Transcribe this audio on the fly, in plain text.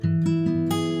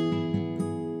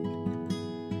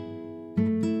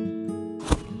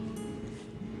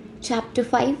Chapter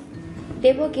 5.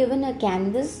 They were given a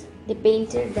canvas, they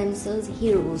painted themselves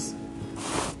heroes.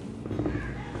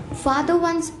 Father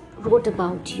once wrote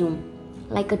about you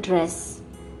like a dress,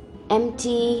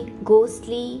 empty,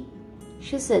 ghostly.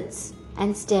 She sits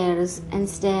and stares and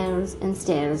stares and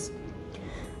stares.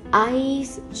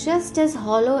 Eyes just as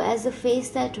hollow as the face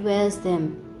that wears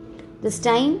them. This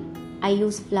time I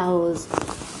use flowers,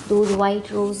 those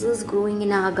white roses growing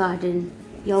in our garden,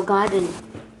 your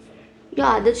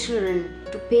other children,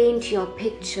 to paint your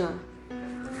picture.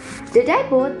 Did I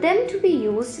birth them to be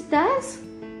used thus?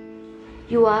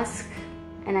 You ask,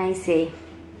 and I say,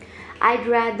 I'd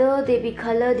rather they be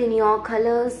colored in your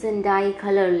colors than die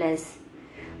colorless.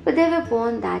 But they were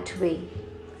born that way,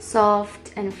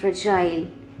 soft and fragile.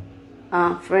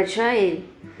 Fragile.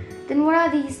 Then what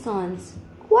are these thorns?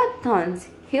 What thorns?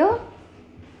 Here?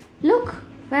 Look,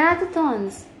 where are the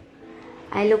thorns?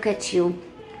 I look at you,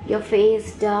 your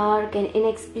face dark and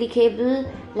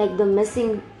inexplicable like the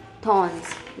missing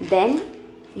thorns. Then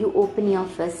you open your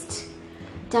fist.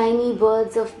 Tiny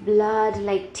birds of blood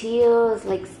like tears,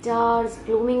 like stars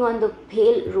blooming on the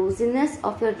pale rosiness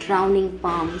of your drowning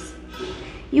palms.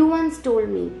 You once told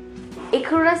me,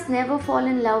 Icarus never fall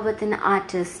in love with an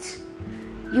artist.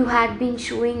 You had been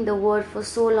chewing the word for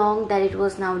so long that it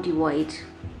was now devoid.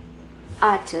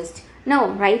 Artist. No,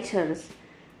 writers.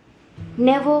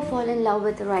 Never fall in love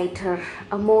with a writer.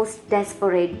 A most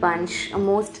desperate bunch. A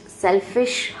most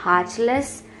selfish,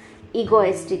 heartless,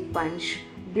 egoistic bunch.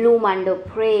 Bloom under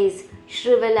praise,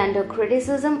 shrivel under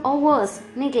criticism, or worse,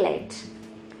 neglect.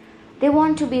 They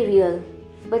want to be real,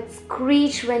 but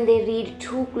screech when they read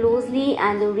too closely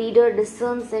and the reader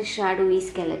discerns their shadowy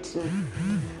skeleton.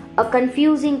 A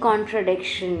confusing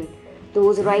contradiction.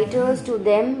 Those writers, to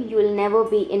them, you will never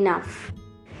be enough.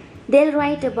 They'll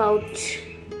write about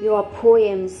your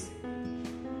poems.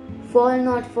 Fall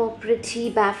not for pretty,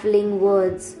 baffling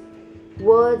words.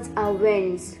 Words are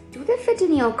winds. Do they fit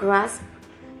in your grasp?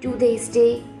 Do they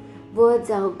stay? Words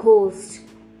are ghosts,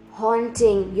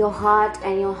 haunting your heart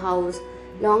and your house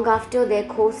long after their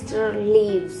coaster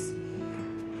leaves.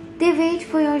 They wait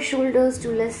for your shoulders to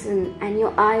listen and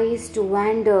your eyes to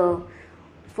wander,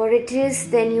 for it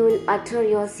is then you will utter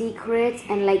your secrets,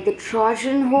 and like the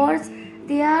Trojan horse,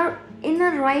 they are in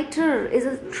a writer is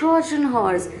a Trojan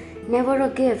horse, never a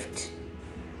gift.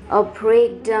 A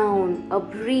breakdown, a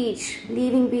breach,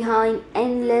 leaving behind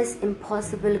endless,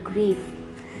 impossible grief.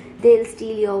 They'll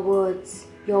steal your words,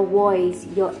 your voice,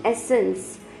 your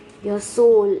essence, your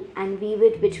soul, and weave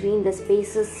it between the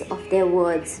spaces of their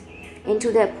words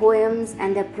into their poems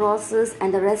and their process,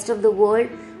 and the rest of the world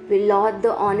will laud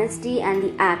the honesty and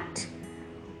the act.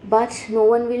 But no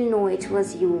one will know it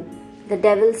was you. The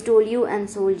devil stole you and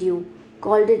sold you,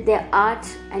 called it their art,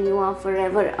 and you are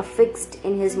forever affixed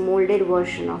in his molded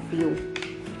version of you.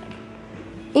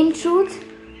 In truth,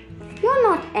 you are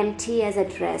not empty as a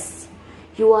dress.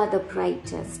 You are the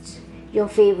brightest, your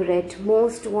favorite,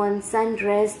 most worn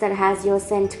sundress that has your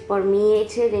scent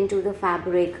permeated into the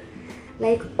fabric,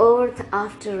 like earth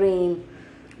after rain.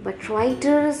 But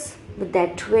writers with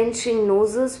their twitching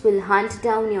noses will hunt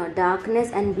down your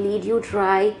darkness and bleed you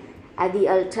dry at the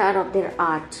altar of their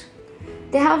art.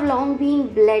 They have long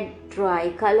been bled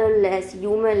dry, colorless,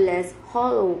 humorless,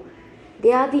 hollow.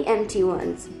 They are the empty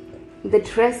ones, the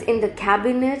dress in the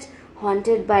cabinet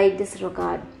haunted by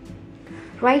disregard.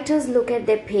 Writers look at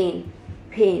their pain,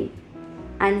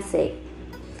 and say,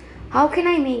 how can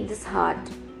I make this hard?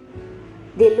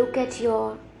 They look at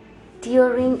your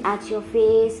tearing at your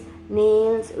face,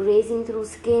 nails racing through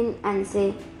skin, and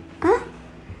say,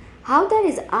 how that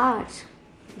is art?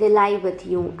 They lie with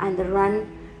you and they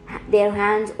run their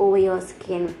hands over your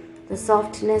skin, the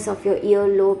softness of your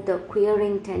earlobe, the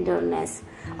queering tenderness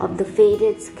of the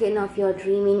faded skin of your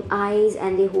dreaming eyes,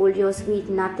 and they hold your sweet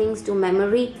nothings to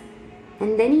memory.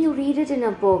 And then you read it in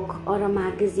a book or a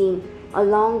magazine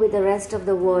along with the rest of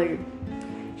the world.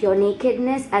 Your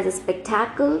nakedness as a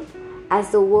spectacle, as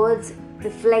the words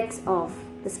reflects of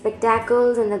the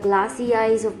spectacles and the glassy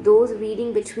eyes of those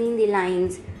reading between the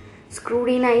lines,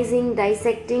 scrutinizing,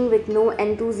 dissecting with no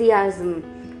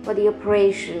enthusiasm for the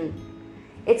operation.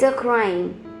 It's a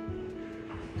crime.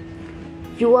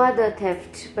 You are the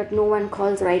theft, but no one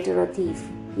calls writer a thief.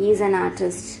 He is an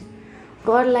artist,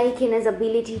 godlike in his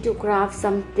ability to craft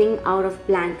something out of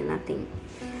blank nothing.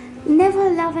 Never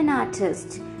love an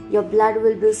artist. Your blood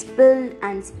will be spilled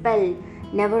and spelled,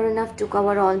 never enough to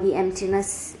cover all the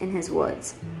emptiness in his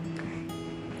words.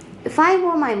 If I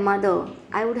were my mother,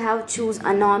 I would have choose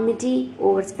anonymity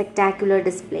over spectacular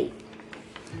display.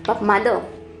 But mother,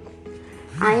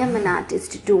 I am an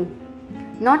artist too.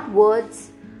 Not words,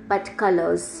 but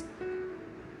colors.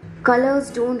 Colors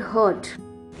don't hurt.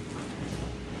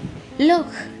 Look,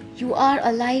 you are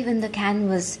alive in the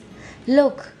canvas.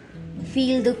 Look,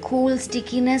 feel the cool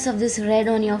stickiness of this red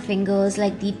on your fingers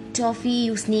like the toffee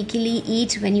you sneakily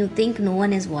eat when you think no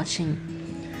one is watching.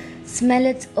 Smell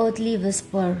its earthly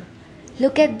whisper.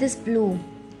 Look at this blue.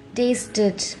 Taste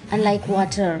it, unlike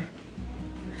water.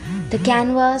 The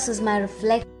canvas is my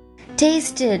reflection.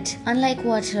 Taste it, unlike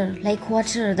water. Like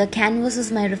water, the canvas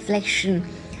is my reflection.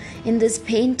 In this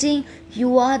painting,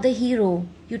 you are the hero.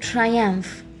 You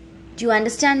triumph. Do you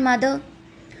understand, mother?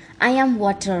 I am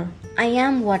water. I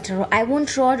am water. I won't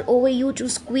trod over you to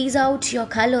squeeze out your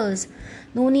colors.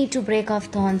 No need to break off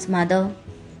thorns, mother.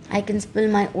 I can spill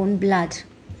my own blood.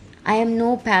 I am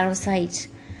no parasite.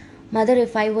 Mother,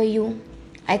 if I were you,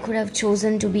 I could have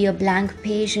chosen to be a blank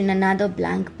page in another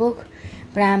blank book,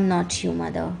 but I am not you,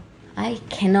 mother. I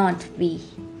cannot be.